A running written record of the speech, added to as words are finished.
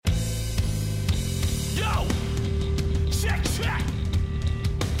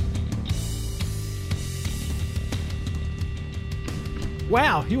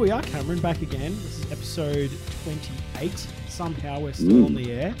Wow, here we are, Cameron, back again. This is episode 28. Somehow we're still on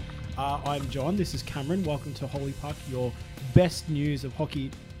the air. I'm John. This is Cameron. Welcome to Holy Puck, your best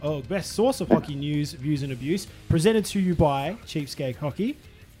source of hockey news, views, and abuse. Presented to you by Cheapskate Hockey.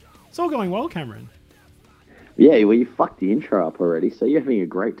 It's all going well, Cameron. Yeah, well, you fucked the intro up already, so you're having a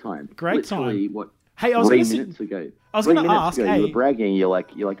great time. Literally, time. What? Hey, I was 3 minutes ago. I was going to ask. You were bragging. You're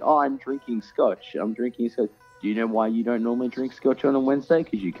like, oh, I'm drinking scotch. I'm drinking scotch. Do you know why you don't normally drink scotch on a Wednesday?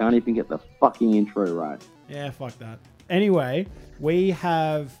 Because you can't even get the fucking intro right. Yeah, fuck that. Anyway, we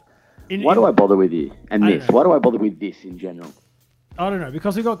have. Why do I bother with you? And this? Why do I bother with this in general? I don't know,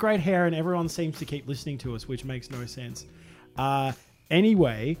 because we've got great hair and everyone seems to keep listening to us, which makes no sense.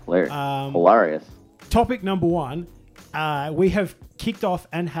 Anyway, hilarious. Topic number one, we have kicked off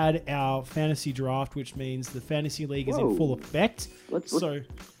and had our fantasy draft, which means the fantasy league is in full effect.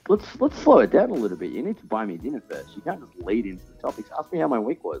 Let's slow it down a little bit. You need to buy me dinner first. You can't just lead into the topics. Ask me how my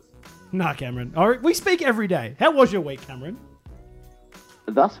week was. Nah, Cameron. All right, we speak every day. How was your week, Cameron?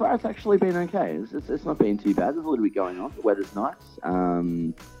 Thus far, it's actually been okay. It's not been too bad. There's a little bit going on. The weather's nice.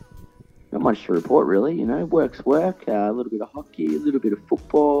 Not much to report, really. You know, work's work. A little bit of hockey, a little bit of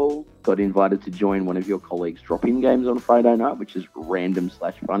football. Got invited to join one of your colleagues' drop-in games on Friday night, which is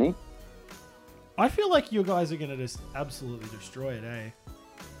random/funny. I feel like you guys are going to just absolutely destroy it, eh?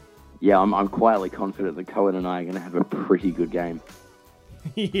 Yeah, I'm quietly confident that Cohen and I are going to have a pretty good game.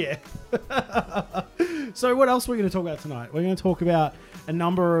 Yeah. So what else are we going to talk about tonight? We're going to talk about a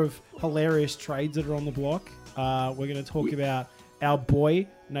number of hilarious trades that are on the block. We're going to talk about our boy,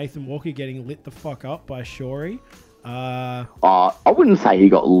 Nathan Walker, getting lit the fuck up by Shorey. I wouldn't say he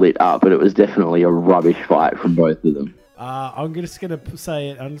got lit up, but it was definitely a rubbish fight from both of them. I'm just going to say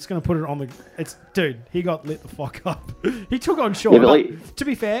it. I'm just going to put it on the... Dude, he got lit the fuck up. He took on Shaw. Yeah, to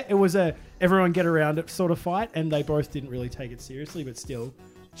be fair, it was a everyone get around it sort of fight, and they both didn't really take it seriously, but still.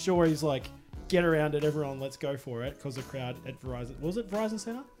 Shorey's like, get around it, everyone, let's go for it, because the crowd at Verizon... Was it Verizon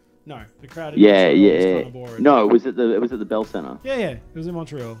Center? No, the crowd in Montreal was kind of boring. No, it was at the Bell Center. Yeah, it was in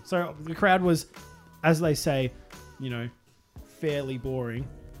Montreal. So the crowd was, as they say, fairly boring.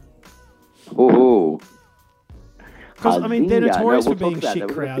 Oh. Because, they're notorious for being shit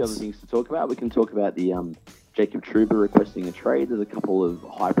crowds. We've got other things to talk about. We can talk about the Jacob Trouba requesting a trade. There's a couple of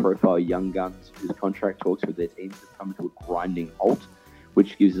high-profile young guns whose contract talks with their teams have come to a grinding halt,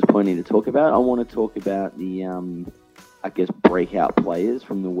 which gives us plenty to talk about. I want to talk about the, breakout players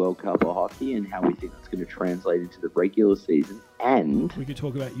from the World Cup of Hockey and how we think that's going to translate into the regular season. And we could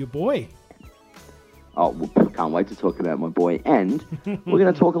talk about your boy. Oh, can't wait to talk about my boy. And we're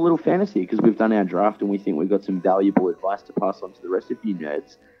going to talk a little fantasy because we've done our draft and we think we've got some valuable advice to pass on to the rest of you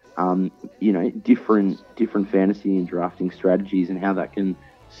nerds. Different fantasy and drafting strategies and how that can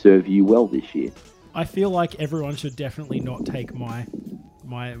serve you well this year. I feel like everyone should definitely not take my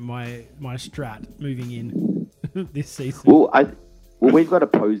strat moving in this season. Well, we've got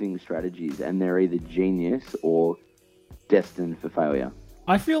opposing strategies and they're either genius or destined for failure.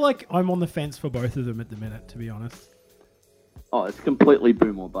 I feel like I'm on the fence for both of them at the minute, to be honest. Oh, it's completely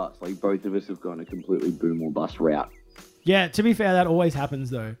boom or bust. Like, both of us have gone a completely boom or bust route. Yeah, to be fair, that always happens,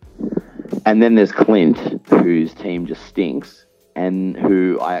 though. And then there's Clint, whose team just stinks, and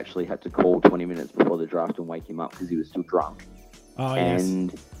who I actually had to call 20 minutes before the draft and wake him up because he was still drunk. Oh,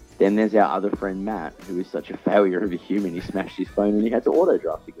 and then there's our other friend, Matt, who is such a failure of a human. He smashed his phone and he had to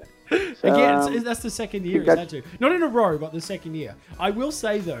auto-draft again. So, again, that's the second year he's had to. Not in a row, but the second year. I will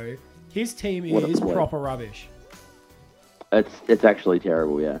say, though, his team is proper rubbish. It's actually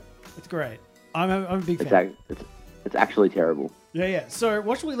terrible, yeah. It's great. I'm a big fan. It's actually terrible. Yeah. So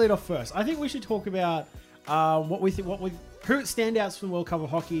what should we lead off first? I think we should talk about who standouts from the World Cup of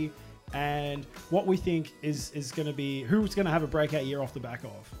Hockey and what we think is going to be, who's going to have a breakout year off the back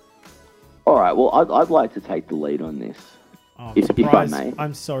of. All right, well, I'd like to take the lead on this. Oh, if I may.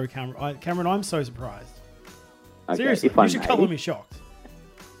 I'm so Cameron, I'm so surprised. Okay, seriously, you should colour me shocked.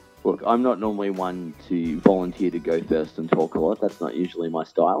 Look, I'm not normally one to volunteer to go first and talk a lot. That's not usually my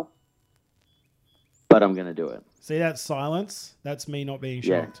style. But I'm going to do it. See that silence? That's me not being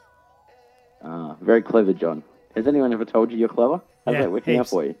shocked. Very clever, John. Has anyone ever told you you're clever? How's that working out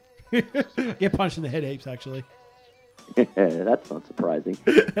for you? Get punched in the head heaps, actually. Yeah, that's not surprising.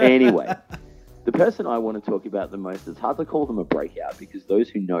 Anyway, the person I want to talk about the most, it's hard to call them a breakout because those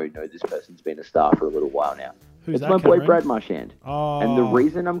who know this person's been a star for a little while now. It's my boy Brad Marchand. Oh. And the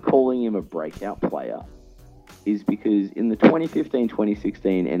reason I'm calling him a breakout player is because in the 2015-2016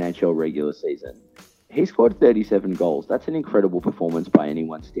 NHL regular season, he scored 37 goals. That's an incredible performance by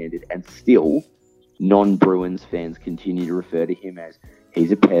anyone's standard. And still, non-Bruins fans continue to refer to him as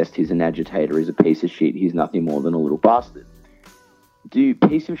he's a pest, he's an agitator, he's a piece of shit, he's nothing more than a little bastard. Do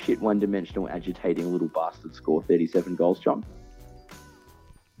piece of shit, one-dimensional, agitating little bastards score 37 goals, John?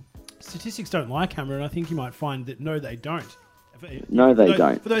 Statistics don't lie, Cameron. I think you might find that no, they don't. No, they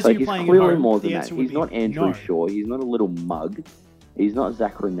don't. For those so of you he's playing clearly at home, more the than that. answer would He's be not Andrew no. Shaw. He's not a little mug. He's not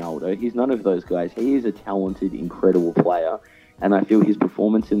Zach Ronaldo. He's none of those guys. He is a talented, incredible player. And I feel his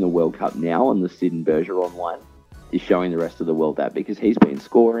performance in the World Cup now on the Sid and Bergeron line is showing the rest of the world that, because he's been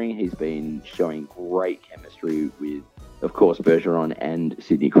scoring, he's been showing great chemistry with, of course, Bergeron and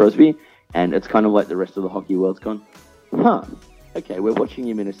Sidney Crosby. And it's kind of like the rest of the hockey world's gone, okay, we're watching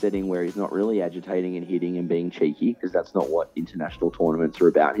him in a setting where he's not really agitating and hitting and being cheeky, because that's not what international tournaments are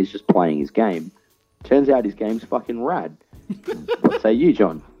about. He's just playing his game. Turns out his game's fucking rad. What say you,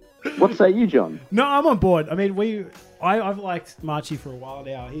 John? What say you, John? No, I'm on board. I mean, I've liked Marchie for a while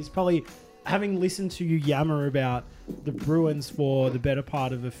now. He's probably, having listened to you yammer about the Bruins for the better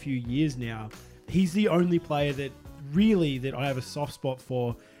part of a few years now, he's the only player that I have a soft spot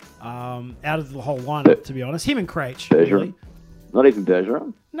for out of the whole lineup, to be honest. Him and Craich. Bergeron. Really. Not even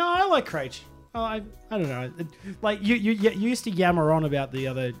Bergeron? No, I like Craich. I don't know. Like, you used to yammer on about the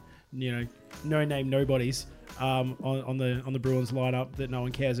other, no-name nobodies on the Bruins lineup that no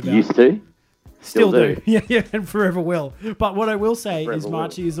one cares about. Used to? Still do. Yeah, and forever will. But what I will say Forever is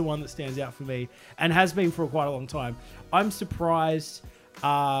Marchie is the one that stands out for me and has been for quite a long time. I'm surprised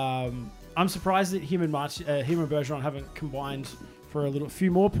that him and Bergeron haven't combined for a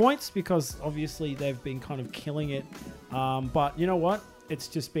few more points, because obviously they've been kind of killing it. But you know what? It's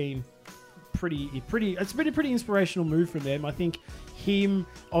just been it's been a pretty inspirational move from them. I think him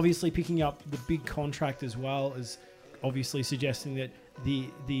obviously picking up the big contract as well is obviously suggesting that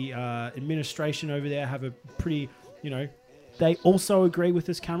the administration over there have a pretty, they also agree with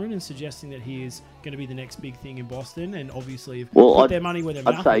this, Cameron, and suggesting that he is going to be the next big thing in Boston, and obviously have put their money where their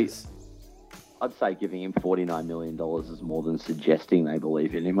mouth is. I'd say giving him $49 million is more than suggesting they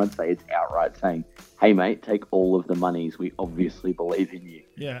believe in him. I'd say it's outright saying, hey, mate, take all of the monies. We obviously believe in you.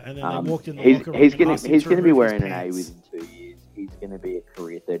 Yeah, and then they walked in the locker room. He's going to be wearing an A within 2 years. He's going to be a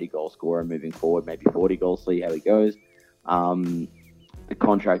career 30-goal scorer moving forward, maybe 40 goals, see how he goes. The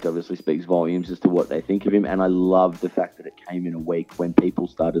contract obviously speaks volumes as to what they think of him, and I love the fact that it came in a week when people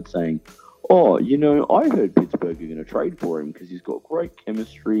started saying, I heard Pittsburgh are going to trade for him because he's got great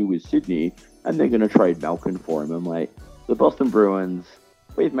chemistry with Sydney, and they're going to trade Malkin for him. I'm like, the Boston Bruins,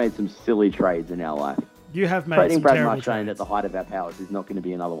 we've made some silly trades in our life. You have made Trading some Brad terrible Marchand trades. at the height of our powers is not going to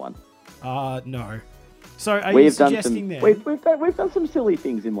be another one. No. So are you suggesting then? We've done some silly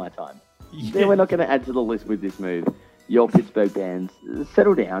things in my time. Yeah, we're not going to add to the list with this move. Your Pittsburgh fans,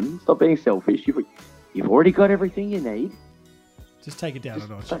 settle down. Stop being selfish. You've already got everything you need. Just take it down a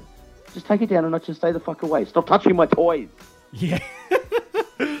notch. Just take it down a notch and stay the fuck away. Stop touching my toys. Yeah.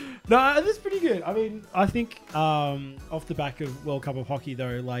 No, that's pretty good. I mean, I think off the back of World Cup of Hockey,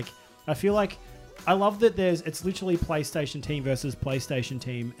 though, like, I feel like I love that it's literally PlayStation team versus PlayStation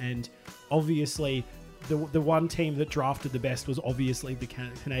team, and obviously the one team that drafted the best was obviously the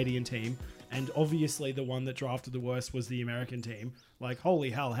Canadian team, and obviously the one that drafted the worst was the American team. Like, holy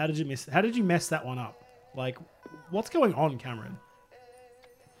hell, how did you mess that one up? Like, what's going on, Cameron?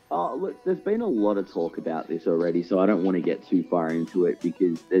 Oh, look, there's been a lot of talk about this already, so I don't want to get too far into it,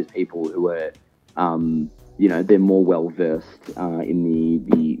 because there's people who are, they're more well-versed in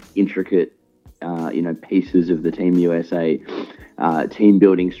the intricate, pieces of the Team USA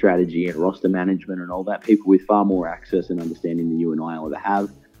team-building strategy and roster management and all that, people with far more access and understanding than you and I ever have.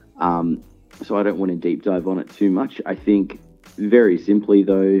 So I don't want to deep dive on it too much. I think, very simply,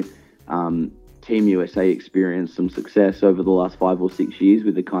 though, Team USA experienced some success over the last 5 or 6 years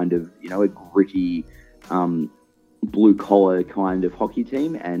with a kind of, a gritty, blue-collar kind of hockey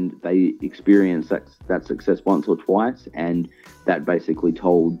team, and they experienced that success once or twice, and that basically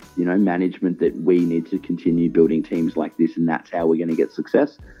told, management that we need to continue building teams like this, and that's how we're going to get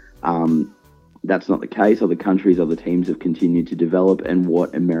success. That's not the case. Other countries, other teams have continued to develop, and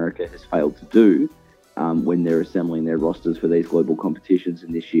what America has failed to do when they're assembling their rosters for these global competitions,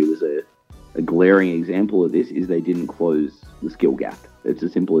 and this year was a glaring example of this, is they didn't close the skill gap. It's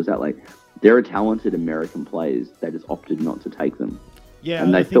as simple as that. Like, there are talented American players, they just opted not to take them. Yeah,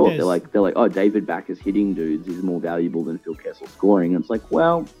 and they're like, oh, David Backus hitting dudes is more valuable than Phil Kessel scoring. And it's like,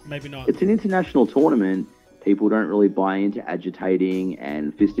 well, maybe not. It's an international tournament. People don't really buy into agitating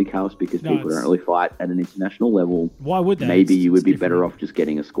and fisticuffs because people don't really fight at an international level. Why would they? Maybe you would be better off just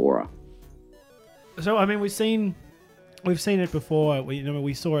getting a scorer. So, I mean, we've seen it before.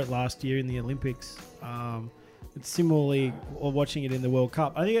 We saw it last year in the Olympics. It's similarly, or watching it in the World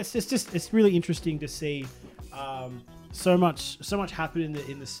Cup. I think it's really interesting to see so much happen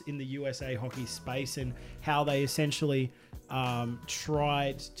in the USA hockey space, and how they essentially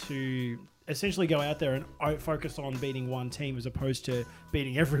tried to essentially go out there and focus on beating one team as opposed to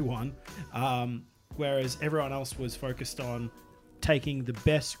beating everyone, whereas everyone else was focused on taking the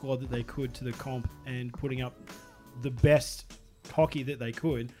best squad that they could to the comp and putting up the best hockey that they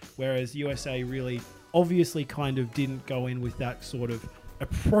could, whereas USA really obviously kind of didn't go in with that sort of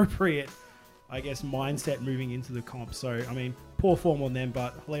appropriate, I guess, mindset moving into the comp. So, I mean, poor form on them,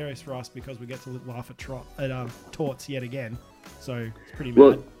 but hilarious for us because we get to laugh at Torts yet again. So, it's pretty mad.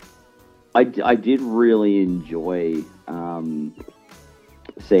 Well, I did really enjoy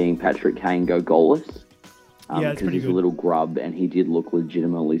seeing Patrick Kane go goalless. Because he's a little grub and he did look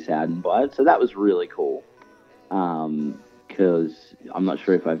legitimately saddened by it. So that was really cool. Because I'm not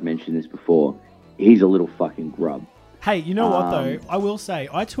sure if I've mentioned this before. He's a little fucking grub. Hey, you know what though? I will say,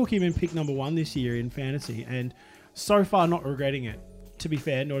 I took him in pick number 1 this year in fantasy and so far not regretting it. To be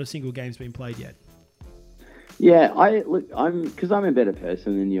fair, not a single game's been played yet. Yeah, because I'm a better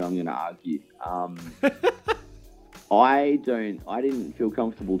person than you, I'm going to argue. I didn't feel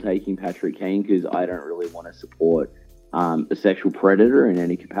comfortable taking Patrick Kane because I don't really want to support a sexual predator in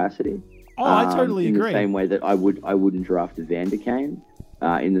any capacity. Oh, I totally agree. In the same way that I wouldn't draft Evander Kane.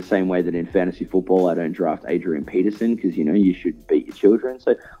 In the same way that in fantasy football I don't draft Adrian Peterson because you should beat your children.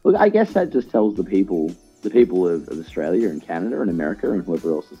 So look, I guess that just tells the people of Australia and Canada and America and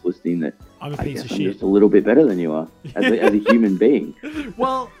whoever else is listening that I'm a piece of shit. I'm just a little bit better than you are as a human being.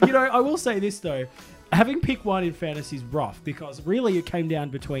 Well, I will say this though. Having pick 1 in fantasy is rough because really it came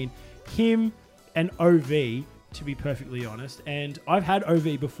down between him and OV, to be perfectly honest. And I've had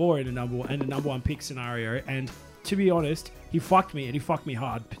OV before in a number 1 pick scenario, and to be honest, he fucked me, and he fucked me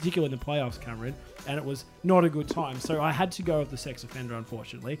hard, particularly in the playoffs, Cameron, and it was not a good time. So I had to go with the sex offender,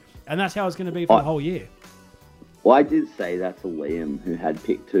 unfortunately, and that's how it's going to be for the whole year. Well, I did say that to Liam, who had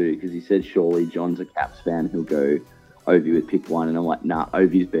pick 2, because he said, surely John's a Caps fan, he'll go Ovi with pick 1, and I'm like, nah,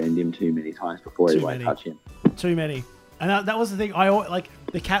 Ovi's burned him too many times before he won't touch him. Too many. And that was the thing.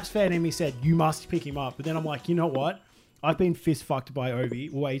 The Caps fan in me said, you must pick him up. But then I'm like, you know what? I've been fist fucked by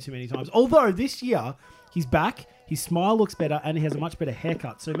Ovi way too many times. Although this year, he's back, his smile looks better, and he has a much better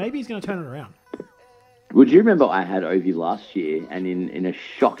haircut. So maybe he's going to turn it around. Would you remember I had Ovi last year, and in a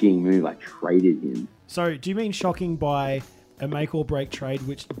shocking move, I traded him. So do you mean shocking by a make or break trade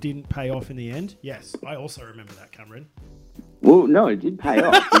which didn't pay off in the end? Yes, I also remember that, Cameron. Well, no, it did pay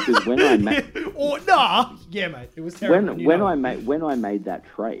off because when I made... Yeah, mate, it was terrible. When I made that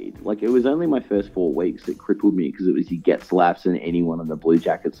trade, like, it was only my first 4 weeks that crippled me because it was you get slaps and anyone on the Blue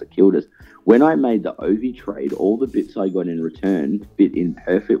Jackets that killed us. When I made the Ovi trade, all the bits I got in return fit in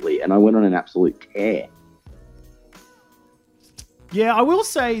perfectly, and I went on an absolute tear. Yeah, I will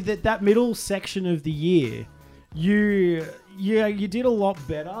say that middle section of the year, you did a lot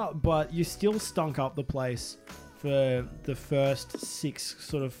better, but you still stunk up the place for the first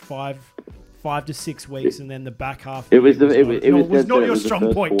 5 to 6 weeks, and then the back half. It was not your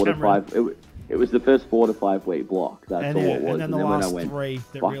strong point, Cameron. It was the first 4 to 5 week block. That's all it was. And then the last 3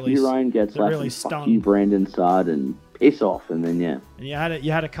 that fuck really, you, Ryan Getzlaff, fuck you, Brandon Saad, and piss off. And then and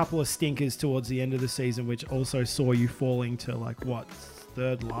you had a couple of stinkers towards the end of the season, which also saw you falling to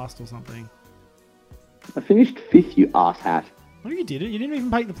third last or something. I finished 5th, you asshat. No, you didn't. You didn't even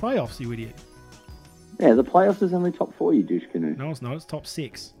make the playoffs, you idiot. Yeah, the playoffs is only top 4, you douche canoe. No, it's not. It's top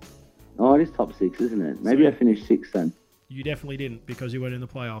 6. Oh, it is top 6, isn't it? Maybe I finished 6th then. You definitely didn't because you weren't in the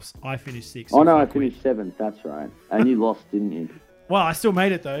playoffs. I finished 6th. Oh, no, I finished 7th. That's right. And you lost, didn't you? Well, I still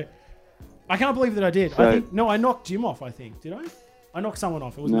made it, though. I can't believe that I did. So, I knocked Jim off, I think. Did I? I knocked someone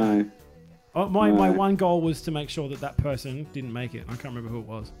off. It was no. My one goal was to make sure that person didn't make it. I can't remember who it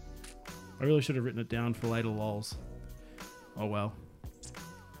was. I really should have written it down for later lols. Oh, well.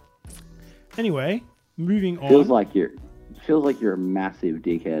 Anyway, moving on. Feels like you're a massive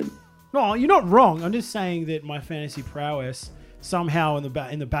dickhead. No, you're not wrong. I'm just saying that my fantasy prowess somehow in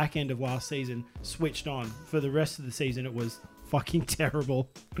the back end of last season switched on. For the rest of the season, it was fucking terrible.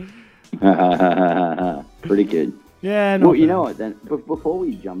 Pretty good. Yeah. Well, you know what? Then before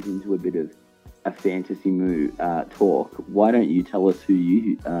we jump into a bit of a fantasy talk, why don't you tell us who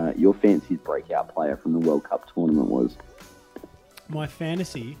your fantasy breakout player from the World Cup tournament was? My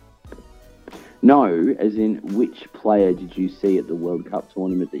fantasy. No, as in which player did you see at the World Cup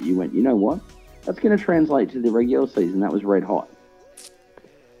tournament that you went, you know what? That's going to translate to the regular season. That was red hot.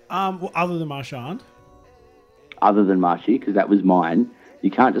 Well, other than Marchand. Other than Marshy, because that was mine.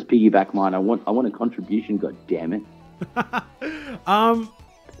 You can't just piggyback mine. I want a contribution. God damn it.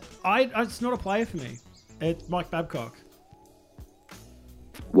 It's not a player for me. It's Mike Babcock.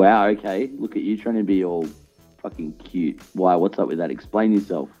 Wow. Okay. Look at you trying to be all fucking cute. Why? What's up with that? Explain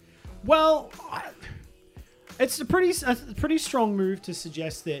yourself. Well, It's a pretty strong move to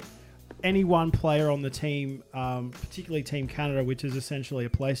suggest that any one player on the team, particularly Team Canada, which is essentially a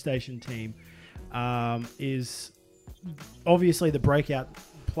PlayStation team, is obviously the breakout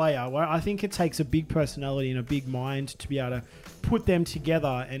player. Well, I think it takes a big personality and a big mind to be able to put them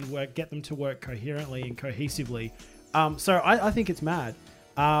together and get them to work coherently and cohesively. So I think it's mad.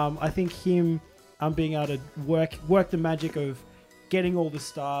 I think him being able to work the magic of getting all the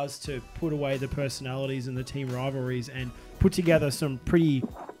stars to put away the personalities and the team rivalries and put together some pretty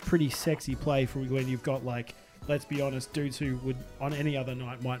sexy play for when you've got, like, let's be honest, dudes who would on any other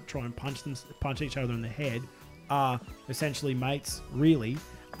night might try and punch each other in the head are essentially mates, really,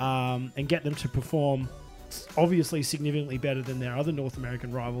 and get them to perform obviously significantly better than their other North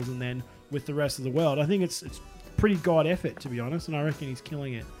American rivals, and then with the rest of the world. I think it's pretty god effort, to be honest, and I reckon he's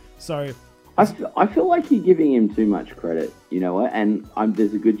killing it. So I feel like you're giving him too much credit, you know what? And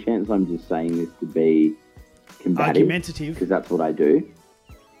there's a good chance I'm just saying this to be combative, argumentative, because that's what I do.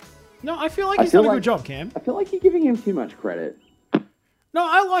 No, I feel like he's done a good job, Cam. I feel like you're giving him too much credit. No,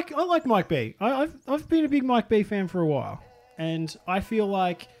 I like Mike B. I've been a big Mike B fan for a while, and I feel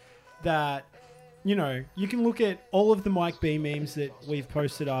like that, you know, you can look at all of the Mike B memes that we've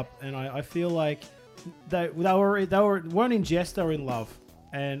posted up, and I feel like they weren't in jest, they were in love.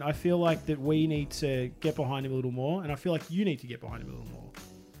 And I feel like that we need to get behind him a little more, and I feel like you need to get behind him a little more.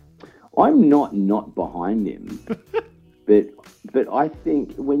 I'm not behind him, but I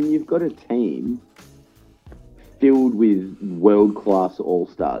think when you've got a team filled with world-class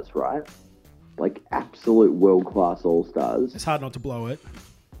all-stars, right? Like absolute world-class all-stars. It's hard not to blow it.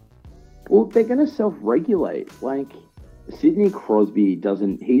 Well, they're going to self-regulate. Like, Sidney Crosby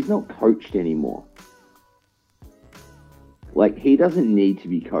he's not coached anymore. Like, he doesn't need to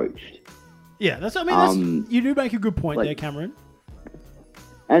be coached. Yeah, you do make a good point there, Cameron.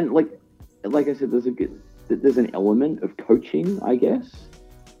 And like I said, there's an element of coaching, I guess.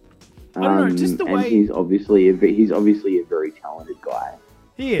 I don't know, just the way he's obviously a very talented guy.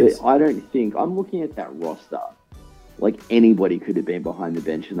 He is. But I don't think I'm looking at that roster. Like, anybody could have been behind the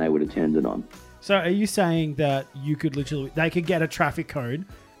bench and they would have turned it on. So, are you saying that they could get a traffic code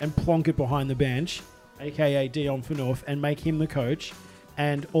and plonk it behind the bench, aka Dion Phaneuf, and make him the coach,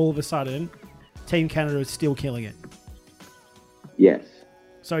 and all of a sudden, Team Canada is still killing it? Yes.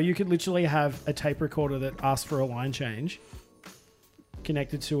 So you could literally have a tape recorder that asks for a line change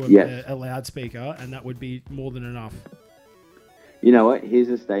connected to a loudspeaker, and that would be more than enough. You know what? Here's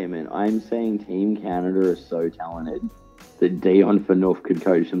a statement. I'm saying Team Canada is so talented that Dion Phaneuf could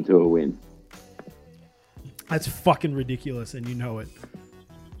coach them to a win. That's fucking ridiculous, and you know it.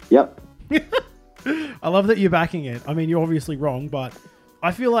 Yep. I love that you're backing it. I mean, you're obviously wrong, but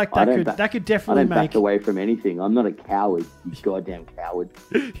I feel like that could definitely make... I don't back away from anything. I'm not a coward, you goddamn coward.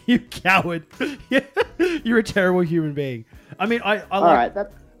 You coward. You're a terrible human being. I mean, I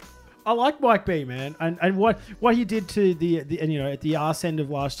like Mike B, man, and what he did to the you know, at the arse end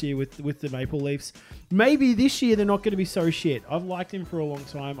of last year with the Maple Leafs. Maybe this year they're not going to be so shit. I've liked him for a long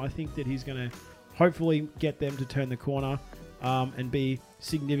time. I think that he's going to hopefully get them to turn the corner and be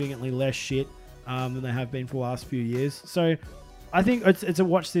significantly less shit than they have been for the last few years. So I think it's a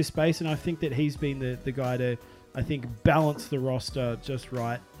watch this space, and I think that he's been the guy to, I think, balance the roster just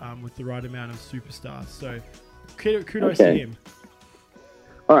right with the right amount of superstars. So kudos to him.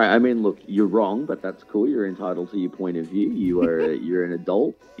 All right. I mean, look, you're wrong, but that's cool. You're entitled to your point of view. You're an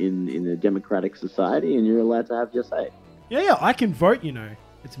adult in a democratic society, and you're allowed to have your say. Yeah. I can vote. You know,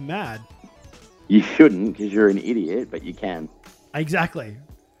 it's mad. You shouldn't, because you're an idiot, but you can. Exactly.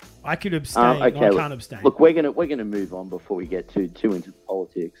 I could abstain. Okay, I can't abstain. Look, we're gonna move on before we get too into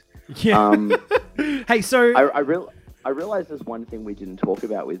politics. Yeah. Hey, so I realize there's one thing we didn't talk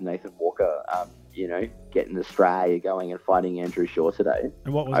about with Nathan Walker. You know, getting Australia going and fighting Andrew Shaw today.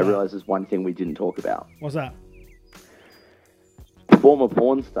 And what was I that? realize there's one thing we didn't talk about. What's that? Former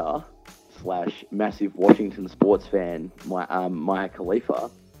porn star / massive Washington sports fan, Maya Khalifa.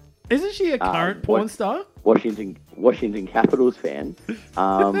 Isn't she a current porn star? Washington Capitals fan.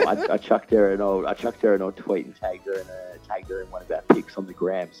 I chucked her an old tweet and tagged her in one of our pics on the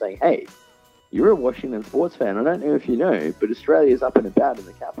gram, saying, "Hey, you're a Washington sports fan. I don't know if you know, but Australia's up and about in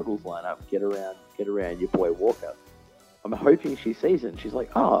the Capitals lineup. Get around your boy Walker." I'm hoping she sees it. And she's like,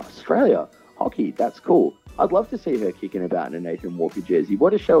 "Oh, Australia hockey, that's cool. I'd love to see her kicking about in a Nathan Walker jersey.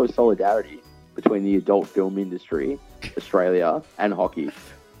 What a show of solidarity between the adult film industry, Australia, and hockey."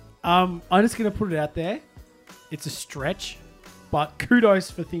 I'm just going to put it out there. It's a stretch, but kudos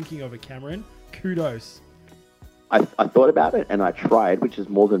for thinking of it, Cameron. Kudos. I thought about it and I tried, which is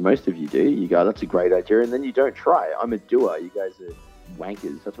more than most of you do. You go, "That's a great idea," and then you don't try. I'm a doer. You guys are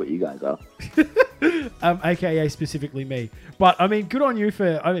wankers. That's what you guys are. AKA specifically me. But I mean, good on you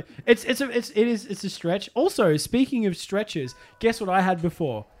for. I mean, it's a stretch. Also, speaking of stretches, guess what I had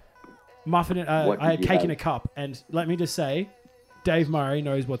before? Muffin. I had cake in a cup, and let me just say, Dave Murray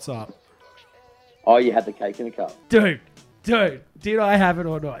knows what's up. Oh, you had the cake in a cup, dude. Did I have it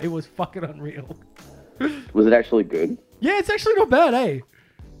or not? It was fucking unreal. Was it actually good? Yeah, it's actually not bad, eh?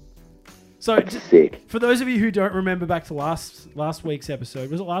 So, sick. For those of you who don't remember back to last week's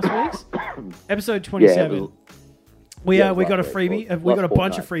episode, was it last week's? Episode 27. We got a freebie. We got a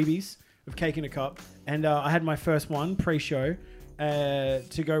bunch of freebies of cake in a cup, and I had my first one pre-show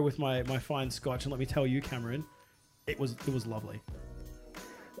to go with my fine scotch. And let me tell you, Cameron, it was lovely.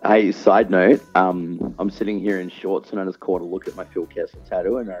 Hey, side note, I'm sitting here in shorts, and I just caught a look at my Phil Kessel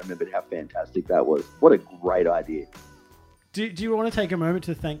tattoo, and I remembered how fantastic that was. What a great idea. Do you want to take a moment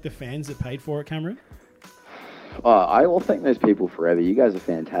to thank the fans that paid for it, Cameron? I will thank those people forever. You guys are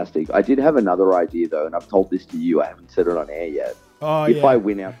fantastic. I did have another idea, though, and I've told this to you. I haven't said it on air yet. If I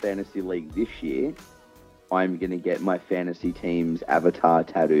win our fantasy league this year, I'm going to get my fantasy team's avatar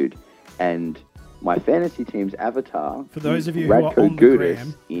tattooed. And my fantasy team's avatar, for those of you who are on the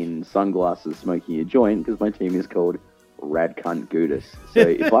gram, in sunglasses smoking a joint, because my team is called Radcunt Gudis. So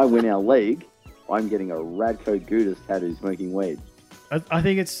if I win our league, I'm getting a Radco Gudis tattoo smoking weed. I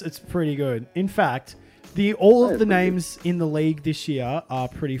think it's pretty good. In fact, all of the names in the league this year are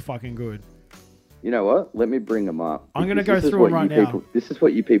pretty fucking good. You know what? Let me bring them up. I'm going to go through them right now. This is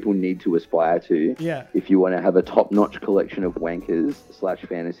what you people need to aspire to. Yeah. If you want to have a top-notch collection of wankers /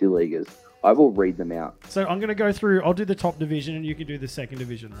 fantasy leaguers, I will read them out. So I'm going to go through. I'll do the top division, and you can do the second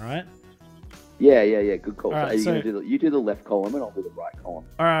division. All right? Yeah. Good call. Right, you do the left column, and I'll do the right column.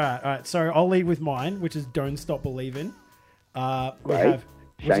 All right. So I'll lead with mine, which is Don't Stop Believing. We Great. have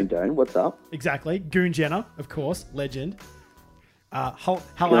Shane Doan, what's up? Exactly. Goon Jenner, of course, legend.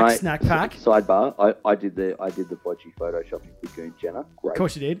 Halak Snack Pack. Sidebar: I did the bodgy photoshopping for Goon Jenner. Great. Of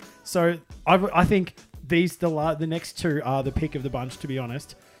course you did. So I think the next two are the pick of the bunch, to be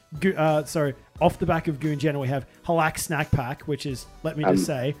honest. So off the back of Goon Jenner, we have Halak Snack Pack, which is, let me just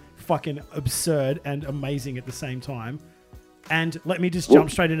say, fucking absurd and amazing at the same time. And let me just jump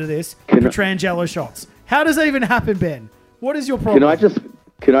straight into this. Petrangelo shots. How does that even happen, Ben? What is your problem?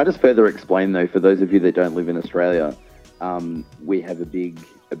 Can I just further explain, though, for those of you that don't live in Australia, we have a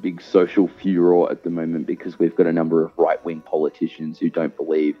big social furor at the moment because we've got a number of right-wing politicians who don't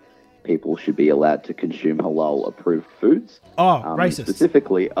believe people should be allowed to consume halal-approved foods. Racist.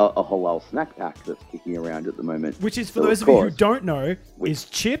 Specifically, a halal snack pack that's kicking around at the moment. Which is, for those of you who don't know, is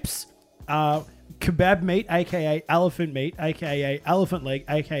chips, kebab meat, a.k.a. elephant meat, a.k.a. elephant leg,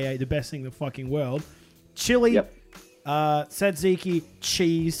 a.k.a. the best thing in the fucking world, chili, tzatziki,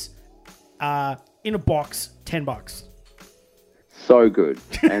 cheese, in a box, $10. So good.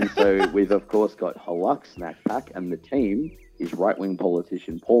 And so we've, of course, got Halak Snack Pack, and the team is right-wing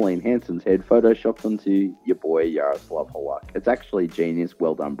politician Pauline Hanson's head photoshopped onto your boy Yaroslav Halak. It's actually genius.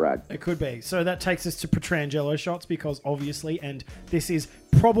 Well done, Brad. It could be. So that takes us to Petrangelo shots, because obviously, and this is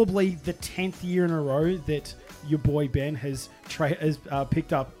probably the 10th year in a row that your boy Ben has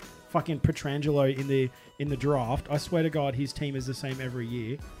picked up fucking Petrangelo in the draft. I swear to God, his team is the same every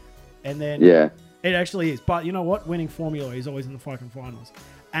year. And then it actually is. But you know what? Winning formula is always in the fucking finals.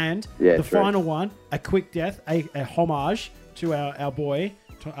 And the final one, a quick death, a homage to our boy,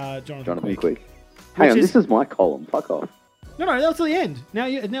 Jonathan Quick. Hang on, this is my column. Fuck off. No, that's the end. Now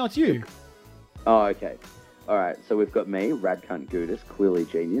it's you. Oh, okay. All right, so we've got me, Radcunt Gudis, clearly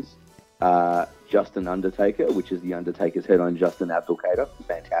genius. Justin Undertaker, which is the Undertaker's head on Justin Abdulkader.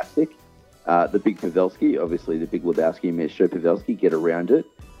 Fantastic. The Big Pavelski, obviously the Big Lebowski, Mr. Pavelski, get around it.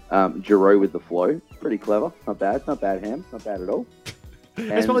 Giroux with the flow. Pretty clever. Not bad, Ham. Not bad at all.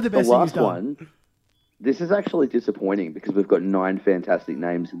 That's probably the best thing he's done. One, this is actually disappointing because we've got 9 fantastic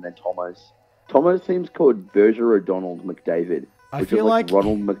names and then Tomo's. Tomo's team's called Berger O'Donnell McDavid, which is like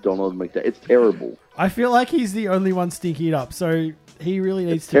Ronald McDonald McDavid. It's terrible. I feel like he's the only one stinking it up, so he really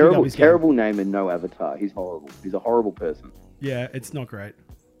needs to pick up his terrible game. Name and no avatar. He's horrible. He's a horrible person. Yeah, it's not great.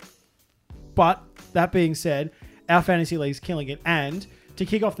 But that being said, our fantasy league's killing it. And to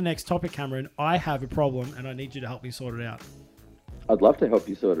kick off the next topic, Cameron, I have a problem and I need you to help me sort it out. I'd love to help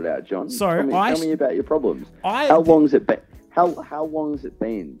you sort it out, John. So tell me about your problems. How long has it been? How long has it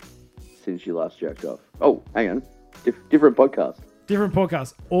been since you last jerked off? Oh, hang on. Different podcast. Different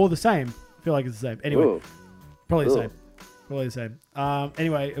podcast. All the same. I feel like it's the same. Anyway, probably the same. Probably the same.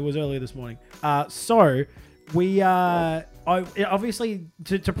 Anyway, it was earlier this morning. So we obviously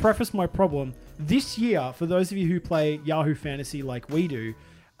to preface my problem this year, for those of you who play Yahoo Fantasy like we do,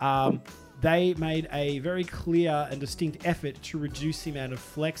 they made a very clear and distinct effort to reduce the amount of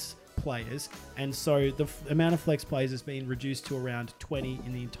flex players, and so the amount of flex players has been reduced to around 20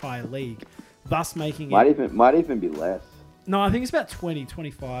 in the entire league, thus making might even be less. No, I think it's about 20,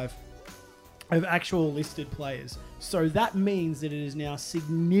 25 of actual listed players. So that means that it is now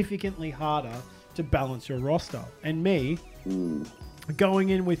significantly harder to balance your roster. And me, going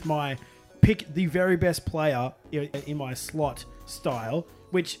in with my pick the very best player in my slot style,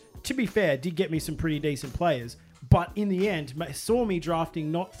 which, to be fair, did get me some pretty decent players, but in the end, saw me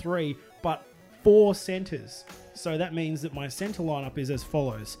drafting not 3, but 4 centers. So that means that my center lineup is as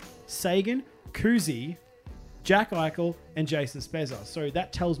follows: Sagan, Kuzi, Jack Eichel, and Jason Spezza. So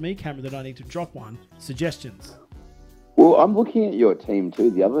that tells me, Cameron, that I need to drop one. Suggestions? Well, I'm looking at your team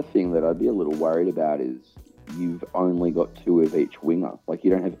too. The other thing that I'd be a little worried about is you've only got 2 of each winger. Like, you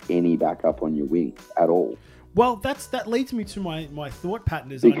don't have any backup on your wings at all. Well, that leads me to my thought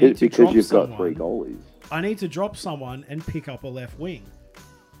pattern is because you've got 3 goalies. I need to drop someone and pick up a left wing.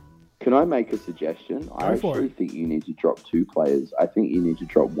 Can I make a suggestion? I actually think you need to drop 2 players. I think you need to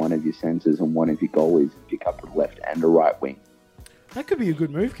drop one of your centers and one of your goalies and pick up a left and a right wing. That could be a good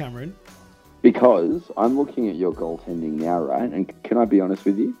move, Cameron. Because I'm looking at your goaltending now, right? And can I be honest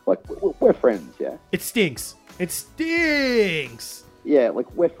with you? Like, we're friends, yeah? It stinks. It stinks. Yeah,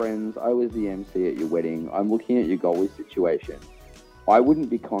 like, we're friends. I was the MC at your wedding. I'm looking at your goalie situation. I wouldn't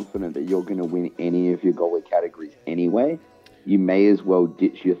be confident that you're going to win any of your goalie categories anyway. You may as well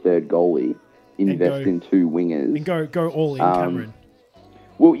ditch your 3rd goalie, invest in 2 wingers. And go all in, Cameron.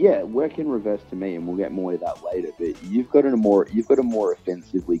 Well, yeah, work in reverse to me, and we'll get more of that later. But you've got a more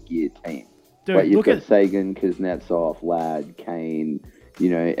offensively geared team. Dude, like, you've got Sagan, Kuznetsov, Ladd, Kane,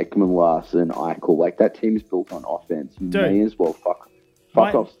 Ekman Larson, Eichel. Like, that team's built on offense. You may as well fuck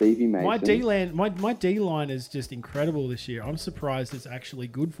off Stevie Mason. My D line is just incredible this year. I'm surprised it's actually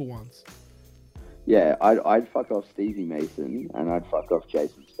good for once. Yeah, I'd fuck off Stevie Mason and I'd fuck off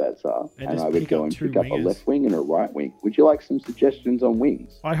Jason Spezza, and I would go and pick up a left wing and a right wing. Would you like some suggestions on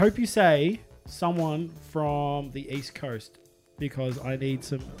wings? I hope you say someone from the East Coast, because I need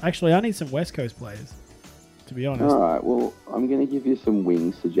some West Coast players, to be honest. All right, well, I'm going to give you some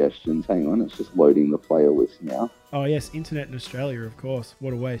wing suggestions. Hang on, it's just loading the player list now. Oh, yes, internet in Australia, of course.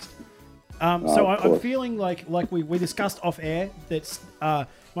 What a waste. So I'm feeling like we discussed off air that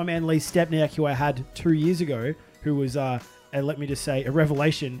my man Lee Stepniak, who I had 2 years ago, who was, let me just say, a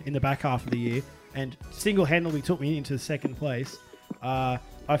revelation in the back half of the year and single-handedly took me into 2nd place.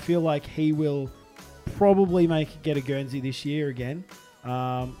 I feel like he will probably get a Guernsey this year again.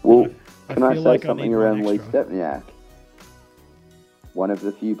 Well, can I say something around Lee Stepniak? One of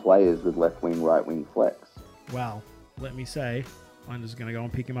the few players with left wing, right wing flex. Well, let me say, I'm just going to go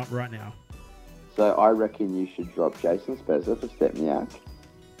and pick him up right now. So I reckon you should drop Jason Spezza for Stepniak.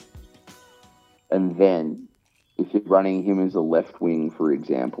 And then, if you're running him as a left wing, for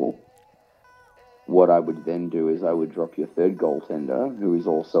example, what I would then do is I would drop your 3rd goaltender, who is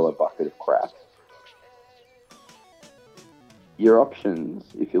also a bucket of crap. Your options,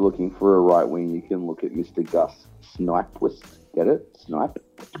 if you're looking for a right wing, you can look at Mr. Gus Snipewist. Get it? Snipe?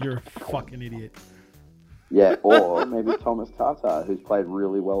 You're a fucking idiot. Yeah, or maybe Thomas Tatar, who's played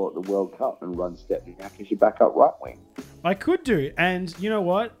really well at the World Cup and runs Stepniak as your backup right wing. I could do, and you know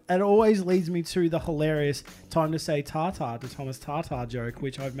what? It always leads me to the hilarious time to say Tatar to Thomas Tatar joke,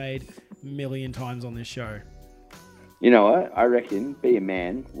 which I've made a million times on this show. You know what? I reckon be a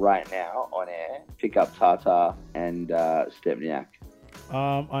man right now on air, pick up Tatar and Stepniak.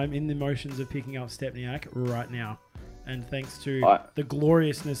 I'm in the motions of picking up Stepniak right now. And thanks to the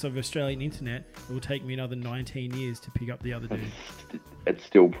gloriousness of Australian internet, it will take me another 19 years to pick up the other dude. It's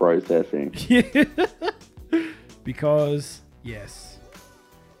still processing. Yeah. Because, yes.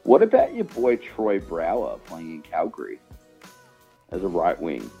 What about your boy Troy Brower playing in Calgary as a right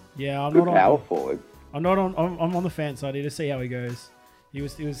wing? Yeah, I'm Good not power on. forward. I'm not on. I'm on the fence. I need to see how he goes.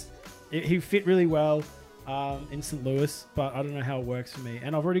 He fit really well in St. Louis, but I don't know how it works for me.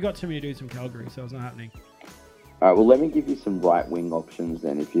 And I've already got too many dudes from Calgary, so it's not happening. All right, well, let me give you some right wing options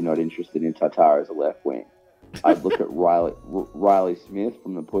then. If you're not interested in Tatar as a left wing, I'd look at Riley Smith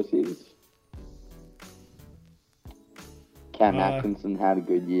from the Pussies. Cam Atkinson had a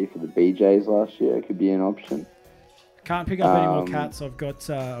good year for the BJs last year. It could be an option. Can't pick up any more cats. I've got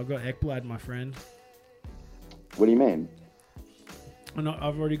Ekblad, my friend. What do you mean?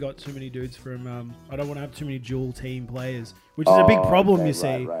 I've already got too many dudes from. I don't want to have too many dual team players, which is a big problem. Okay, you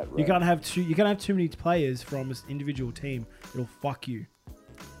see, right. You can't have too many players from an individual team. It'll fuck you.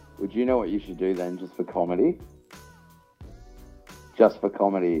 Would you know what you should do then, just for comedy? Just for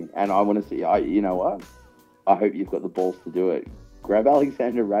comedy, and I want to see. You know what? I hope you've got the balls to do it. Grab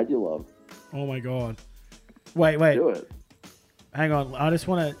Alexander Radulov. Oh my god. Wait. Do it. Hang on. I just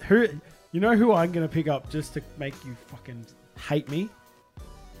want to... You know who I'm going to pick up just to make you fucking hate me?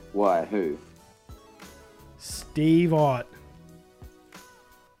 Why? Who? Steve Ott.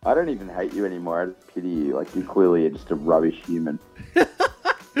 I don't even hate you anymore. I just pity you. Like, you clearly are just a rubbish human.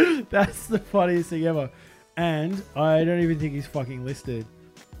 That's the funniest thing ever. And I don't even think he's fucking listed.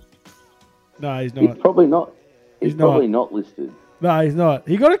 No, he's not. He's probably not. He's probably not listed. No, he's not.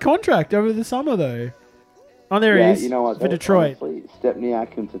 He got a contract over the summer, though. Oh, there he is. You know what? For Detroit. Honestly,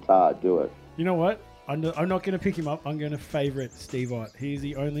 Stepniak and Tatar, do it. You know what? I'm not going to pick him up. I'm going to favourite Steve Ott. He's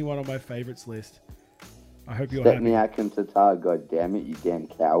the only one on my favourites list. I hope you're happy. Stepniak and Tatar, god damn it, you damn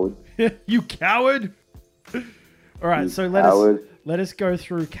coward. You coward! All right, so let us go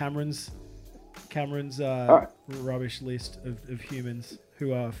through Cameron's rubbish list of humans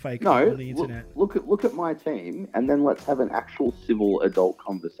who are fake on the internet. Look at my team, and then let's have an actual civil adult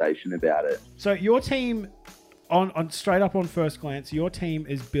conversation about it. So your team, on straight up on first glance, your team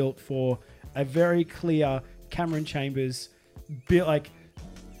is built for a very clear Cameron Chambers,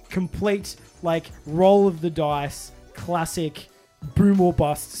 complete roll of the dice, classic boom or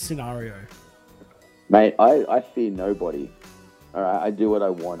bust scenario. Mate, I fear nobody. All right, I do what I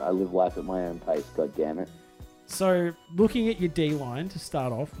want. I live life at my own pace. God damn it. So, looking at your D line to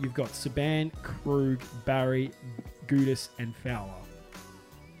start off, you've got Saban, Krug, Barry, Gudis, and Fowler.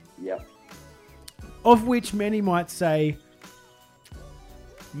 Yep. Of which many might say,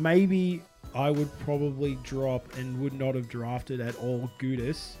 maybe I would probably drop and would not have drafted at all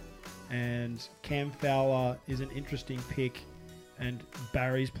Gudis. And Cam Fowler is an interesting pick, and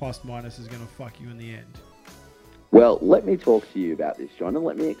Barry's plus minus is going to fuck you in the end. Well, let me talk to you about this, John, and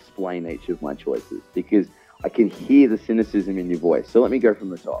let me explain each of my choices, because I can hear the cynicism in your voice. So let me go from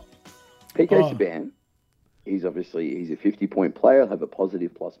the top. PK Subban, he's a 50-point player, have a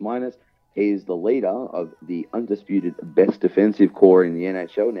positive plus minus. He is the leader of the undisputed best defensive core in the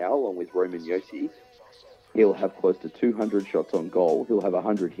NHL now, along with Roman Josi. He'll have close to 200 shots on goal. He'll have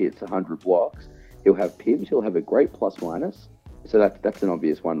 100 hits, 100 blocks. He'll have PIMs. He'll have a great plus minus. So that's an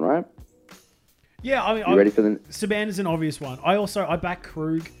obvious one, right? Yeah, I mean, you ready for the... Saban is an obvious one. I back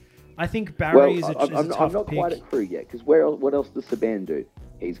Krug. I think Barry is a tough pick. I'm not quite at Krug yet, because what else does Saban do?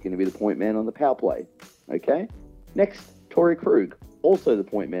 He's going to be the point man on the power play. Okay? Next, Torrey Krug, also the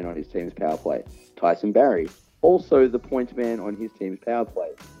point man on his team's power play. Tyson Barry, also the point man on his team's power play.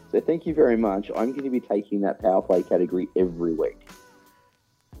 So thank you very much. I'm going to be taking that power play category every week.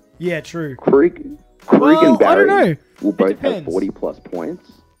 Yeah, true. Krug and Barry I don't know. will both have 40-plus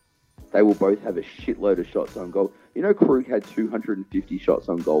points. They will both have a shitload of shots on goal. You know, Krug had 250 shots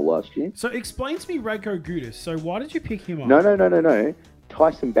on goal last year. So explain to me Radko Gudis. So why did you pick him up? No.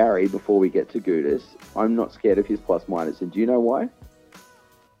 Tyson Barry, before we get to Gudis, I'm not scared of his plus minus. And do you know why?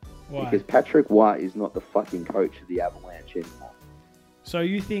 Why? Because Patrick White is not the fucking coach of the Avalanche anymore. So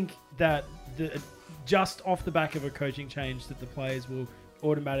you think that just off the back of a coaching change that the players will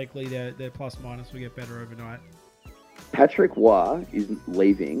automatically, their plus minus will get better overnight? Patrick Roy is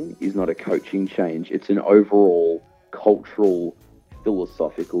leaving is not a coaching change. It's an overall cultural,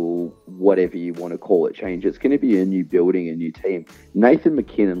 philosophical, whatever you want to call it, change. It's going to be a new building, a new team. Nathan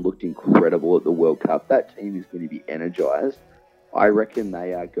McKinnon looked incredible at the World Cup. That team is going to be energized. I reckon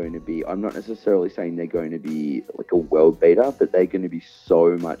they are going to be, I'm not necessarily saying they're going to be like a world beater, but they're going to be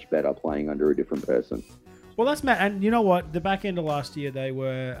so much better playing under a different person. Well, that's Matt. And you know what? The back end of last year, they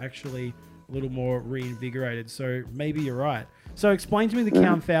were actually a little more reinvigorated. So maybe you're right. So explain to me the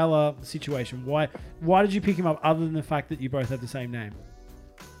Cam Fowler situation. Why did you pick him up other than the fact that you both have the same name?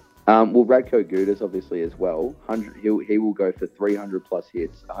 Well, Radko Gudis obviously as well. He will go for 300 plus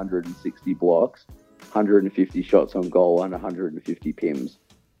hits, 160 blocks, 150 shots on goal, and 150 PIMs.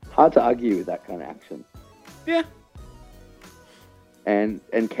 Hard to argue with that kind of action. Yeah. And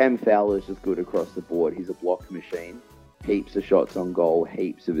Cam Fowler is just good across the board. He's a block machine. Heaps of shots on goal,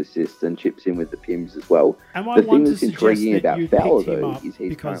 heaps of assists, and chips in with the PIMs as well. The thing that's intriguing about Fowler, though, is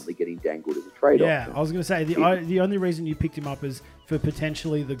he's currently getting dangled as a trade option. Yeah, I was going to say, the only reason you picked him up is for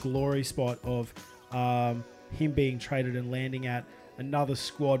potentially the glory spot of him being traded and landing at another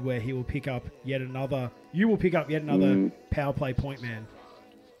squad where he will pick up yet another power play point man.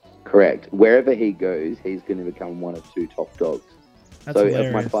 Correct. Wherever he goes, he's going to become one of two top dogs. That's so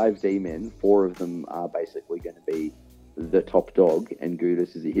hilarious. Of my 5 D men, 4 of them are basically going to be the top dog, and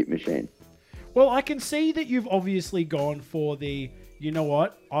Gudis is a hit machine. Well, I can see that you've obviously gone for the, you know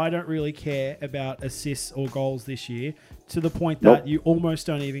what, I don't really care about assists or goals this year, to the point that you almost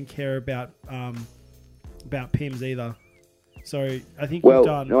don't even care about PIMs either. So I think you've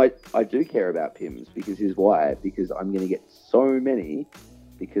done... No, I do care about PIMs, because here's why. Because I'm going to get so many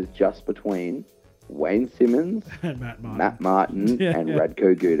because just between Wayne Simmons, and Matt Martin, and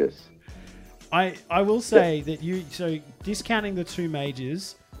Radko Gudas. I will say that so discounting the two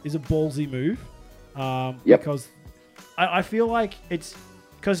majors is a ballsy move. Because I feel like it's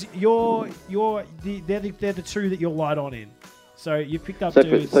because they're the two that you're light on in. So you picked up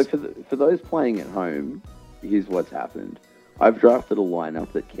dudes. For those playing at home, here's what's happened. I've drafted a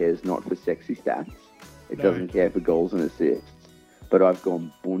lineup that cares not for sexy stats. It doesn't care for goals and assists. But I've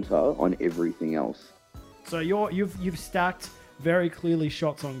gone bunter on everything else. So you've stacked very clearly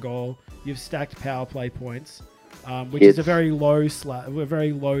shots on goal. You've stacked power play points, which is a very low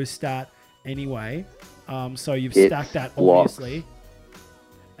stat anyway. So you've stacked that obviously,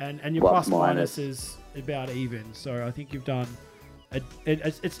 and your plus minus is about even. So I think you've done.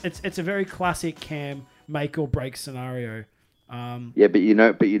 It's a very classic Cam make or break scenario. But you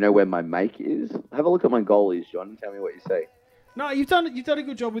know where my make is. Have a look at my goalies, John, and tell me what you say. No, you've done a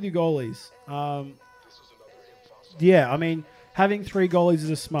good job with your goalies. I mean, having 3 goalies is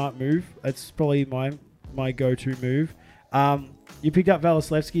a smart move. That's probably my go-to move. You picked up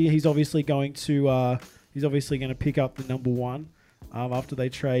Vasilevsky. He's obviously going to pick up the number 1 after they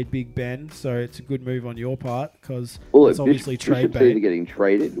trade Big Ben. So it's a good move on your part because it's obviously trade bait. Either getting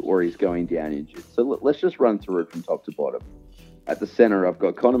traded or he's going down injured. So let's just run through it from top to bottom. At the center, I've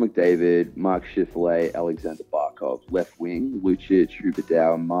got Connor McDavid, Mark Schiffelay, Alexander Barkov. Left wing, Lucic,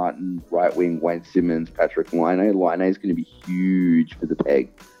 Huberdau, Martin. Right wing, Wayne Simmons, Patrick Laine. Laine is going to be huge for the peg.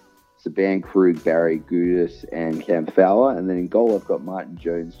 Saban, Krug, Barry, Gudis, and Cam Fowler. And then in goal, I've got Martin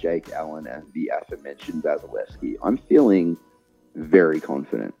Jones, Jake Allen, and the aforementioned Vasilevsky. I'm feeling very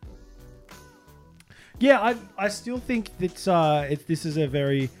confident. Yeah, I still think that this is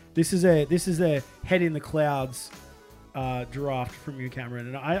a head in the clouds draft from you, Cameron,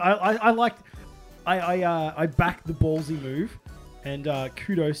 and I back the ballsy move, and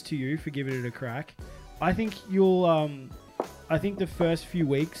kudos to you for giving it a crack. I think I think the first few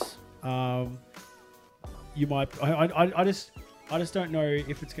weeks, you might. I just don't know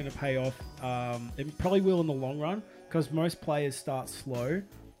if it's going to pay off. It probably will in the long run because most players start slow.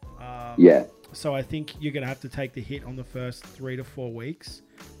 So I think you're going to have to take the hit on the first 3 to 4 weeks,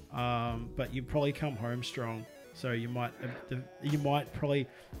 but you probably come home strong. So you might probably.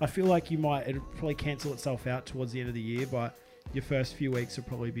 I feel like it'll probably cancel itself out towards the end of the year, but your first few weeks will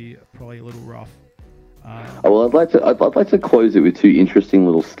probably be a little rough. Well, I'd like to close it with 2 interesting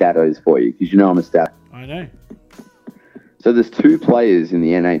little statos for you because you know I'm a stat. I know. So there's 2 players in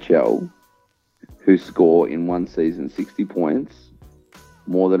the NHL who score in one season 60 points,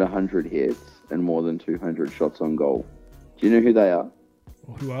 more than 100 hits, and more than 200 shots on goal. Do you know who they are?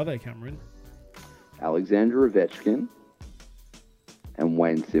 Well, who are they, Cameron? Alexander Ovechkin and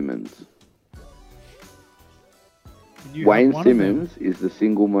Wayne Simmons. Wayne Simmons is the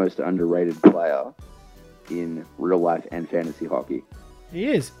single most underrated player in real life and fantasy hockey. He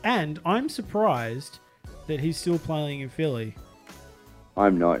is, and I'm surprised that he's still playing in Philly.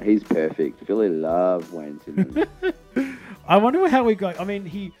 I'm not. He's perfect. Philly love Wayne Simmons. I wonder how we got. I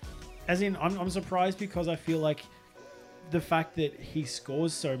mean, I'm surprised because I feel like the fact that he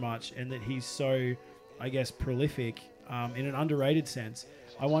scores so much and that he's so, I guess, prolific in an underrated sense.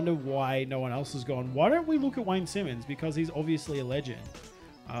 I wonder why no one else has gone. Why don't we look at Wayne Simmons? Because he's obviously a legend.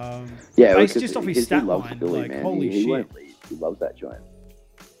 Based just off his stat line, Philly, like man. holy shit. Won't leave. He loves that joint.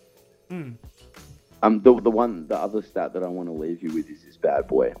 Mm. The other stat that I want to leave you with is this bad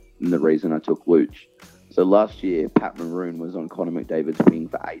boy, and the reason I took Luch. So last year, Pat Maroon was on Connor McDavid's wing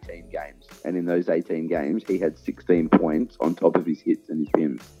for 18 games, and in those 18 games, he had 16 points on top of his hits and his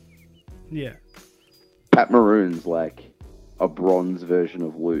pims. Yeah. Pat Maroon's like a bronze version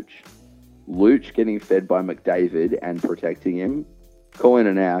of Luch. Luch getting fed by McDavid and protecting him. Calling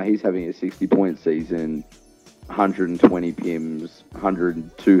it now, he's having a 60-point season, 120 pims,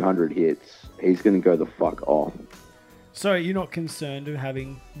 200 hits. He's going to go the fuck off. So you're not concerned of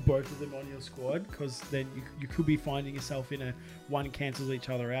having both of them on your squad? Because then you could be finding yourself in one cancels each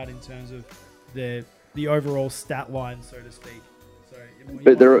other out in terms of the overall stat line, so to speak.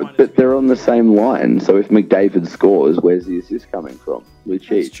 But they're on the same line. So if McDavid scores, where's the assist coming from?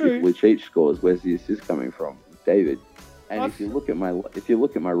 Lucic. If Lucic scores, where's the assist coming from? David. And if you look at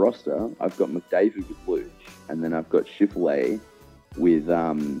my roster, I've got McDavid with Luch, and then I've got Schiffelay with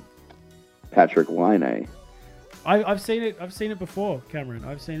Patrick Laine. I've seen it before, Cameron.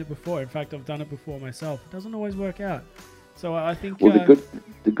 I've seen it before. In fact, I've done it before myself. It doesn't always work out. So I think. Well,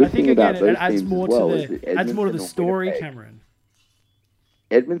 the good thing about those teams as well is it adds more to the story, Cameron.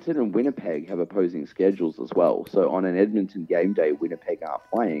 Edmonton and Winnipeg have opposing schedules as well. So on an Edmonton game day, Winnipeg aren't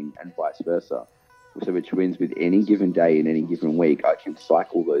playing, and vice versa. So which means with any given day in any given week, I can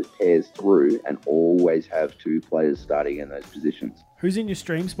cycle those pairs through and always have 2 players starting in those positions. Who's in your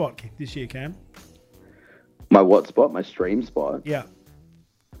stream spot this year, Cam? My what spot? My stream spot? Yeah.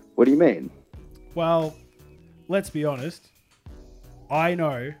 What do you mean? Well, let's be honest. I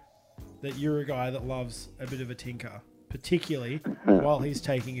know that you're a guy that loves a bit of a tinker, particularly while he's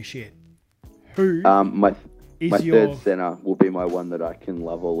taking a shit. Who my is third centre will be my one that I can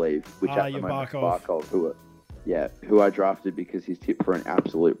love or leave, which at the your moment Barkov. who I drafted because he's tipped for an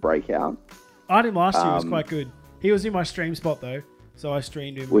absolute breakout. I had him last year. He was quite good. He was in my stream spot, though, so I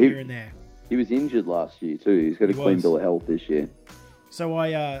streamed him here and there. He was injured last year, too. He's got a clean bill of health this year. So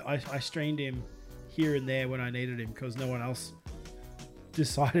I streamed him here and there when I needed him because no one else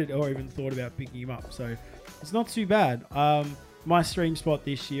decided or even thought about picking him up. So it's not too bad. My stream spot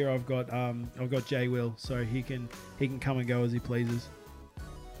this year, I've got Jay Will, so he can come and go as he pleases.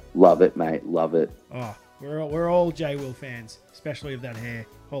 Love it, mate. Love it. Oh, we're all Jay Will fans, especially of that hair.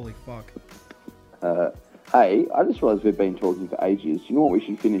 Holy fuck. Hey, I just realised we've been talking for ages. Do you know what we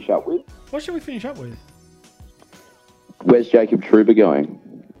should finish up with? What should we finish up with? Where's Jacob Trouba going?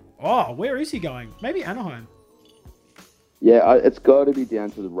 Oh, where is he going? Maybe Anaheim. Yeah, it's got to be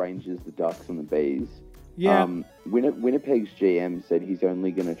down to the Rangers, the Ducks, and the Bees. Yeah. Winnipeg's GM said he's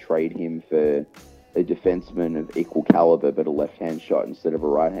only going to trade him for a defenseman of equal caliber, but a left-hand shot instead of a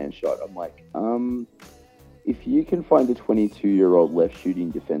right-hand shot. I'm like, if you can find a 22-year-old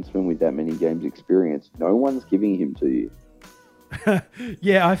left-shooting defenseman with that many games experience, no one's giving him to you.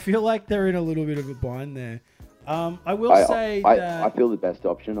 Yeah, I feel like they're in a little bit of a bind there. I feel the best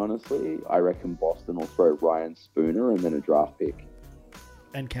option, honestly. I reckon Boston will throw Ryan Spooner and then a draft pick.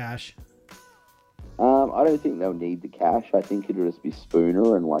 And cash. I don't think they'll need the cash. I think it'll just be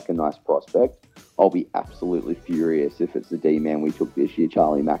Spooner and like a nice prospect. I'll be absolutely furious if it's the D-man we took this year,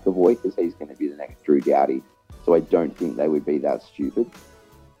 Charlie McAvoy, because he's going to be the next Drew Doughty. So I don't think they would be that stupid.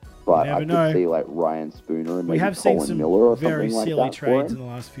 But I could see like Ryan Spooner and maybe Colin Miller or something like that. We have seen some very silly trades in the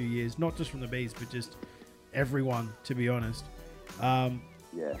last few years, not just from the Bees, but just everyone, to be honest. Yeah.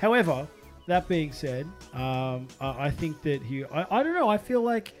 However, that being said, I think that I don't know, I feel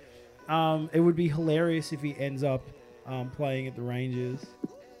like it would be hilarious if he ends up playing at the Rangers.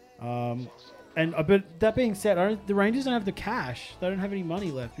 But that being said, the Rangers don't have the cash. They don't have any money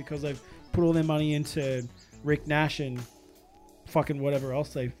left because they've put all their money into Rick Nash and fucking whatever else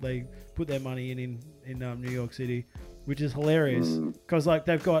they put their money in New York City, which is hilarious because like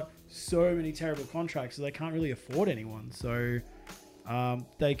they've got so many terrible contracts, so they can't really afford anyone. So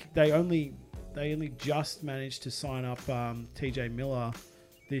they only just managed to sign up TJ Miller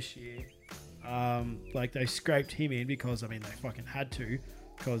this year. Like they scraped him in because they fucking had to,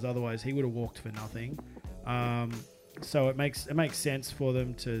 because otherwise he would have walked for nothing. So it makes sense for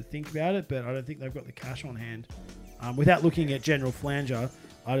them to think about it, but I don't think they've got the cash on hand. Without looking at general flanger,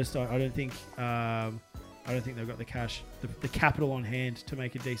 I don't think they've got the cash, the capital on hand to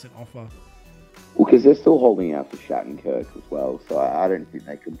make a decent offer. Well, because they're still holding out for Shattenkirk as well, so I don't think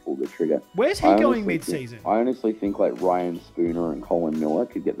they can pull the trigger. Where's he going mid-season? I honestly think like Ryan Spooner and Colin Miller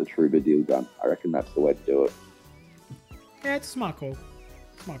could get the Trouba deal done. I reckon that's the way to do it. Yeah, it's a smart call.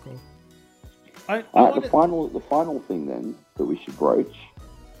 The final thing then that we should broach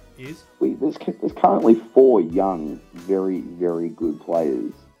is there's currently 4 young, very, very good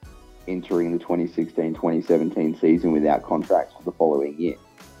players entering the 2016-2017 season without contracts for the following year,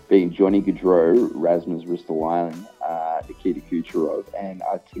 being Johnny Gaudreau, Rasmus Ristolainen, Nikita Kucherov, and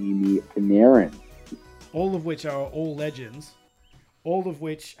Artemi Panarin. All of which are all legends. All of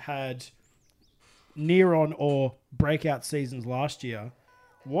which had near on or breakout seasons last year.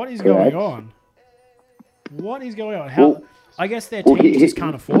 What is going on? I guess their team just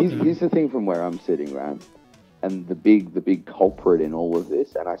can't afford them. Here's the thing from where I'm sitting, right? And the big culprit in all of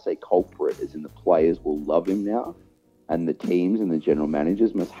this, and I say culprit as in the players will love him now, and the teams and the general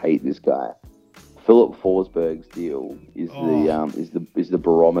managers must hate this guy. Philip Forsberg's deal is the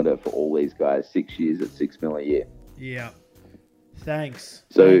barometer for all these guys. 6 years at $6 million a year. Yeah. Thanks,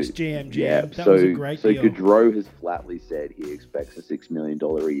 GM. Yeah, that was a great deal. So Gaudreau has flatly said he expects a $6 million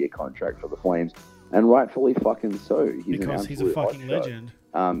a year contract for the Flames, and rightfully fucking so. Because he's a fucking legend.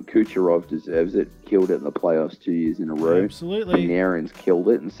 Kucherov deserves it. Killed it in the playoffs 2 years in a row. Absolutely. Panarin's killed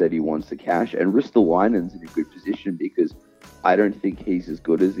it and said he wants the cash. And Ristolainen's in a good position because I don't think he's as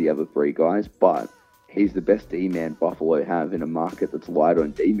good as the other 3 guys, but he's the best D-man Buffalo have in a market that's light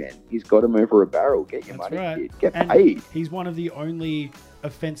on D-man. He's got him over a barrel. Get your money, kid. Get paid. He's one of the only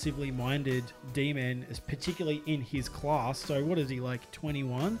offensively minded D-men, particularly in his class. So what is he, like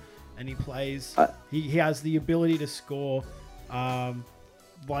 21? And he plays... he has the ability to score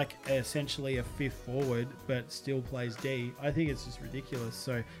like essentially a fifth forward, but still plays D. I think it's just ridiculous.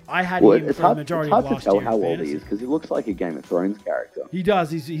 So I had him for the majority of last year. It's hard to tell how old he is because he looks like a Game of Thrones character. He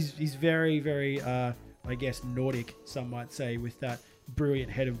does. He's very, very, I guess, Nordic, some might say, with that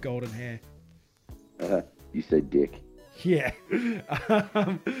brilliant head of golden hair. You said dick. Yeah.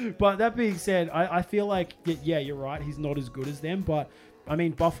 But that being said, I feel like, yeah, you're right. He's not as good as them. But, I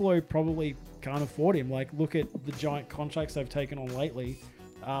mean, Buffalo probably can't afford him. Like, look at the giant contracts they've taken on lately.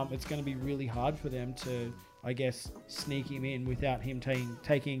 It's going to be really hard for them to, I guess, sneak him in without him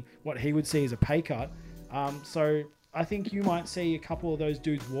taking what he would see as a pay cut. So I think you might see a couple of those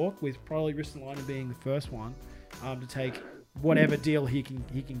dudes walk, with probably Ristolainen being the first one to take whatever deal he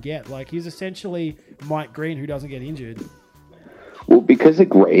can get. Like, he's essentially Mike Green who doesn't get injured. Well, because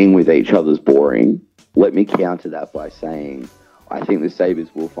agreeing with each other's boring, let me counter that by saying I think the Sabres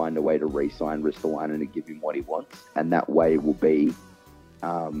will find a way to re-sign Ristolainen and give him what he wants, and that way will be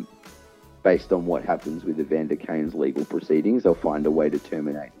based on what happens with Evander Kane's legal proceedings. They'll find a way to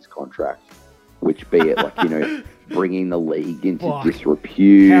terminate his contract, which be it like, bringing the league into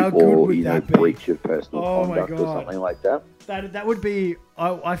disrepute or, breach of personal conduct or something like that. That would be,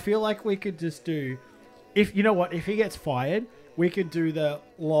 I feel like we could just do, if he gets fired, we could do the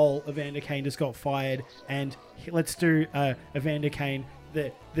lol, Evander Kane just got fired, and let's do Evander Kane,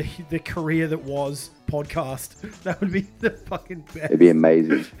 the career that was podcast. That would be the fucking best. It'd be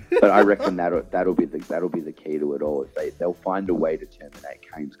amazing. But I reckon that'll be the key to it all. If they'll find a way to terminate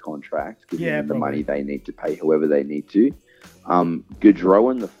Kane's contract, give them the money they need to pay whoever they need to.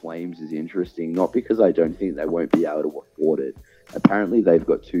 Gaudreau and the Flames is interesting, not because I don't think they won't be able to afford it. Apparently, they've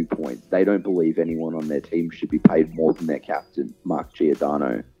got 2 points. They don't believe anyone on their team should be paid more than their captain, Mark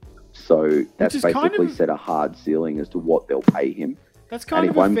Giordano. So that's basically set a hard ceiling as to what they'll pay him. That's kind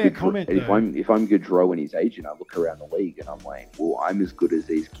of a fair comment, though. If I'm Gaudreau and his agent, I look around the league and I'm like, well, I'm as good as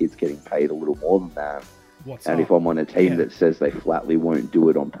these kids getting paid a little more than that. If I'm on a team that says they flatly won't do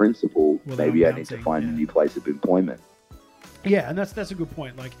it on principle, maybe I need to find a new place of employment. Yeah, and that's a good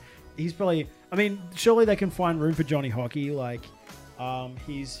point. Like, he's probably, I mean, surely they can find room for Johnny Hockey. Like,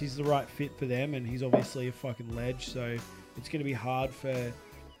 he's the right fit for them, and he's obviously a fucking ledge. So it's going to be hard for,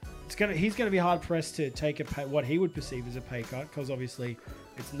 he's going to be hard pressed to take what he would perceive as a pay cut, because obviously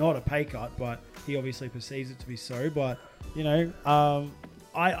it's not a pay cut, but he obviously perceives it to be so. But it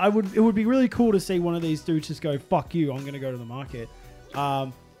would be really cool to see one of these dudes just go, fuck you, I'm going to go to the market.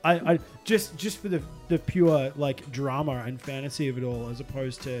 I just for the pure like drama and fantasy of it all, as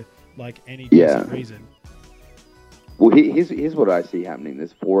opposed to like any decent reason. Well, here's what I see happening.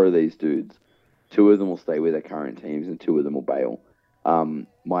 There's 4 of these dudes. 2 of them will stay with their current teams, and 2 of them will bail.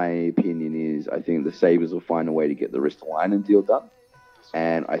 My opinion is, I think the Sabres will find a way to get the Ristolainen deal done,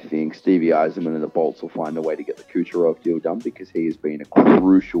 and I think Stevie Yzerman and the Bolts will find a way to get the Kucherov deal done, because he has been a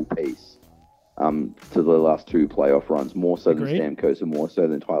crucial piece to the last 2 playoff runs, more so than Stamkos and more so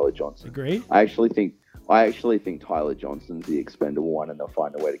than Tyler Johnson. Agreed. I actually think Tyler Johnson's the expendable one, and they'll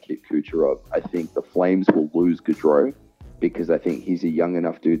find a way to keep Kucherov. I think the Flames will lose Gaudreau, because I think he's a young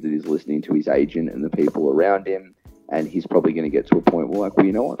enough dude that is listening to his agent and the people around him, and he's probably going to get to a point where, like, well,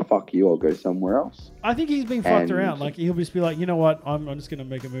 you know what, fuck you, I'll go somewhere else. I think he's been fucked around. Like, he'll just be like, you know what, I'm just going to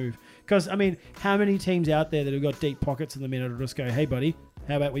make a move. Because, I mean, how many teams out there that have got deep pockets in the minute will just go, hey, buddy,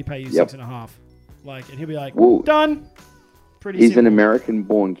 how about we pay you 6.5? Like, and he'll be like, done. He's simple. An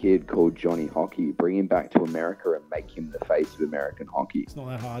American-born kid called Johnny Hockey. Bring him back to America and make him the face of American hockey. It's not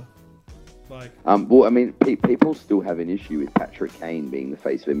that hard. Like, well, I mean, people still have an issue with Patrick Kane being the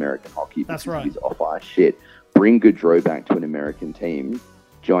face of American hockey. That's right. He's off-ice shit. Bring Gaudreau back to an American team.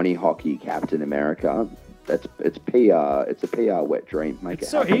 Johnny Hockey, Captain America. It's PR. It's a PR wet dream. Make it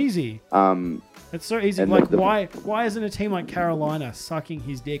so happen. Easy. It's so easy. Like, why isn't a team like Carolina sucking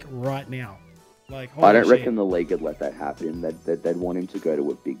his dick right now? Like, I don't reckon the league would let that happen. They'd want him to go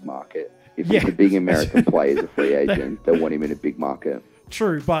to a big market. If he's a big American player as a free agent, they'll want him in a big market.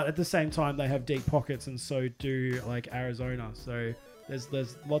 True, but at the same time, they have deep pockets, and so do like Arizona. So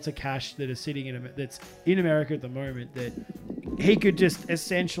there's lots of cash that is sitting that's in America at the moment that he could just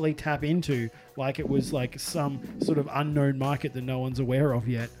essentially tap into, like it was like some sort of unknown market that no one's aware of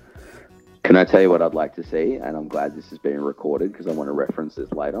yet. Can I tell you what I'd like to see? And I'm glad this is being recorded because I want to reference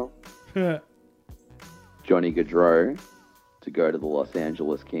this later. Johnny Gaudreau to go to the Los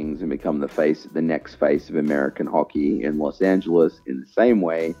Angeles Kings and become the next face of American hockey in Los Angeles, in the same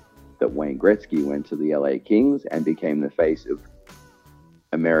way that Wayne Gretzky went to the LA Kings and became the face of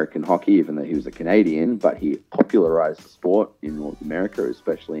American hockey, even though he was a Canadian, but he popularized the sport in North America,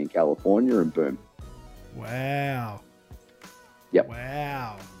 especially in California, and boom. Wow. Yep.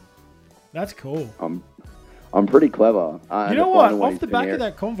 Wow. That's cool. I'm pretty clever. You know what? Off the back of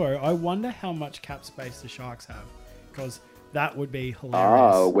that convo, I wonder how much cap space the Sharks have, because that would be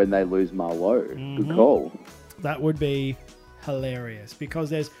hilarious. Oh, when they lose Marlowe. Good call. That would be hilarious, because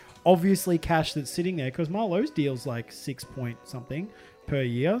there's obviously cash that's sitting there, because Marlowe's deal's like 6 point something per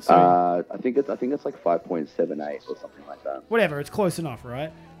year. So I think it's like 5.78 or something like that. Whatever, it's close enough,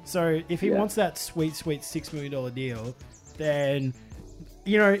 right? So if he wants that sweet $6 million deal, then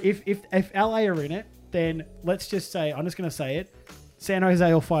if LA are in it, then let's just say, I'm just going to say it, San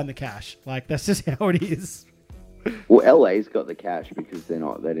Jose will find the cash. Like, that's just how it is. Well, LA's got the cash because they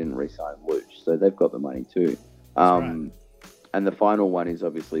didn't re-sign Luch, so they've got the money too. Right. And the final one is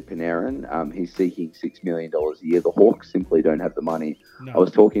obviously Panarin. He's seeking $6 million a year. The Hawks simply don't have the money. No. I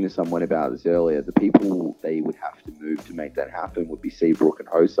was talking to someone about this earlier. The people they would have to move to make that happen would be Seabrook and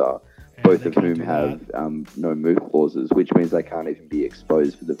Hossa, both of whom have no move clauses, which means they can't even be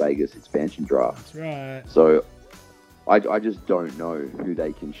exposed for the Vegas expansion draft. That's right. So I just don't know who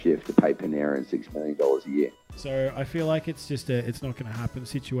they can shift to pay Panarin $6 million a year. So I feel like it's just it's not going to happen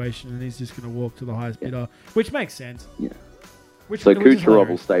situation, and he's just going to walk to the highest bidder, which makes sense. Yeah. So Kucherov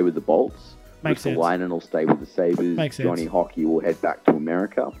will stay with the Bolts. Makes sense. Ristolainen will stay with the Sabres. Makes sense. Johnny Hockey will head back to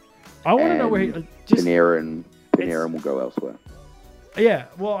America. I want to know where Panarin will go elsewhere. Yeah,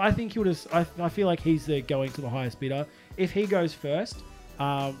 well, I think he'll just. I feel like he's going to the highest bidder. If he goes first,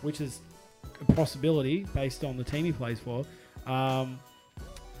 which is a possibility based on the team he plays for,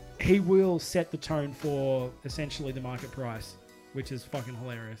 he will set the tone for essentially the market price, which is fucking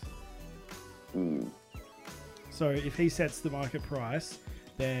hilarious. So if he sets the market price,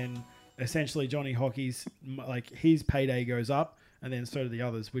 then essentially Johnny Hockey's, like, his payday goes up, and then so do the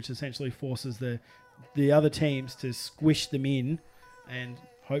others, which essentially forces the other teams to squish them in and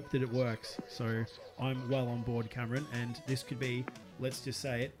hope that it works. So I'm well on board, Cameron, and this could be, let's just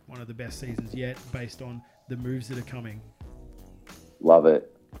say it, one of the best seasons yet based on the moves that are coming. Love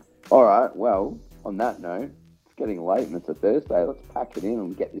it. All right, well, on that note, it's getting late and it's a Thursday. Let's pack it in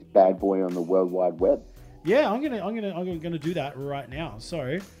and get this bad boy on the World Wide Web. Yeah, I'm gonna do that right now.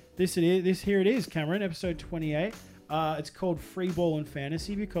 So here it is, Cameron, episode 28. It's called Freeballin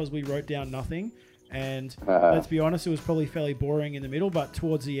Fantasy because we wrote down nothing, and let's be honest, it was probably fairly boring in the middle, but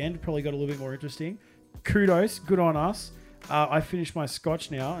towards the end, probably got a little bit more interesting. Kudos, good on us. I finished my scotch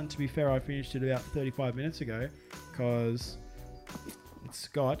now, and to be fair, I finished it about 35 minutes ago because it's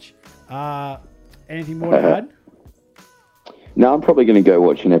scotch. Anything more to add? No, I'm probably going to go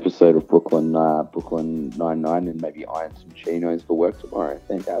watch an episode of Brooklyn Nine-Nine and maybe iron some chinos for work tomorrow.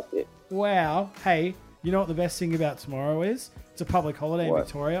 Fantastic. Wow. Hey, you know what the best thing about tomorrow is? It's a public holiday in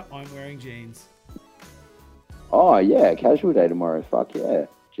Victoria. I'm wearing jeans. Oh, yeah. Casual day tomorrow. Fuck yeah.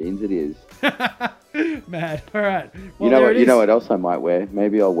 Jeans it is. Mad. All right. Well, you know what else I might wear?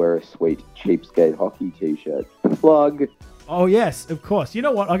 Maybe I'll wear a sweet cheapskate hockey t-shirt. Plug. Oh, yes, of course. You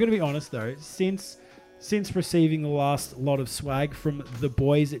know what? I'm going to be honest, though. Since receiving the last lot of swag from the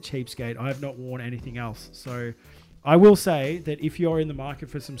boys at Cheapskate, I have not worn anything else. So I will say that if you're in the market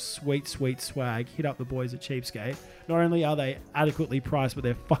for some sweet, sweet swag, hit up the boys at Cheapskate. Not only are they adequately priced, but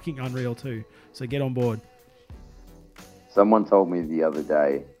they're fucking unreal too. So get on board. Someone told me the other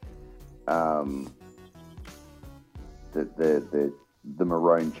day that the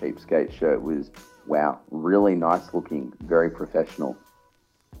maroon Cheapskate shirt was, wow, really nice looking, very professional.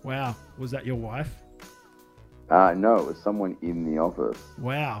 Wow. Was that your wife? No, it was someone in the office.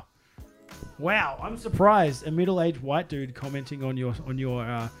 Wow, I'm surprised. A middle-aged white dude commenting on your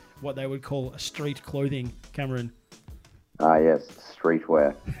what they would call street clothing, Cameron. Yes,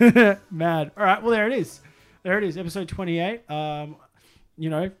 streetwear. Mad. All right, well there it is. Episode 28.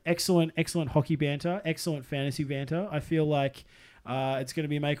 Excellent hockey banter, excellent fantasy banter. I feel like it's going to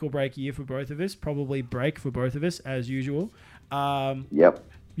be a make or break year for both of us. Probably break for both of us as usual. Yep.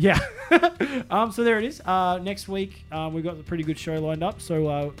 Yeah. So there it is. Next week, we've got a pretty good show lined up.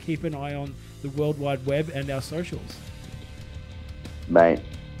 So keep an eye on the World Wide Web and our socials. Mate,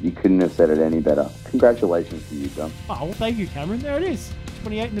 you couldn't have said it any better. Congratulations to you, John. Oh, well, thank you, Cameron. There it is.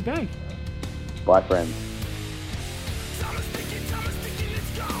 28 in the bank. Bye, friends.